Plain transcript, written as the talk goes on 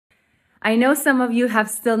I know some of you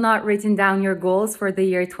have still not written down your goals for the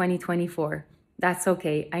year 2024. That's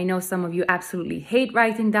okay. I know some of you absolutely hate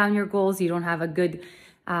writing down your goals. You don't have a good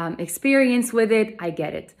experience with it. I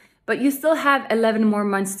get it. But you still have 11 more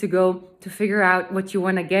months to go to figure out what you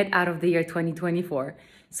want to get out of the year 2024.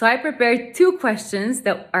 So I prepared 2 questions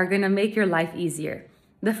that are going to make your life easier.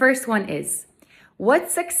 The first one is,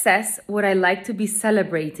 what success would I like to be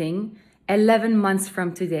celebrating 11 months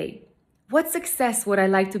from today? What success would I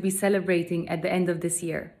like to be celebrating at the end of this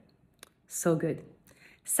year? So good.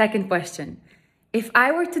 Second question, if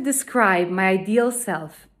I were to describe my ideal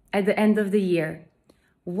self at the end of the year,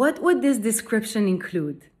 what would this description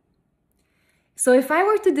include? So if I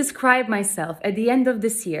were to describe myself at the end of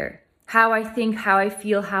this year, how I think, how I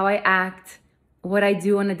feel, how I act, what I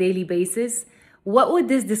do on a daily basis, what would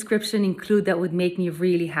this description include that would make me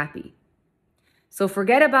really happy? So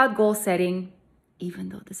forget about goal setting, even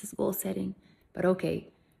though this is goal setting, but okay.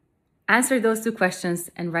 Answer those 2 questions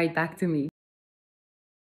and write back to me.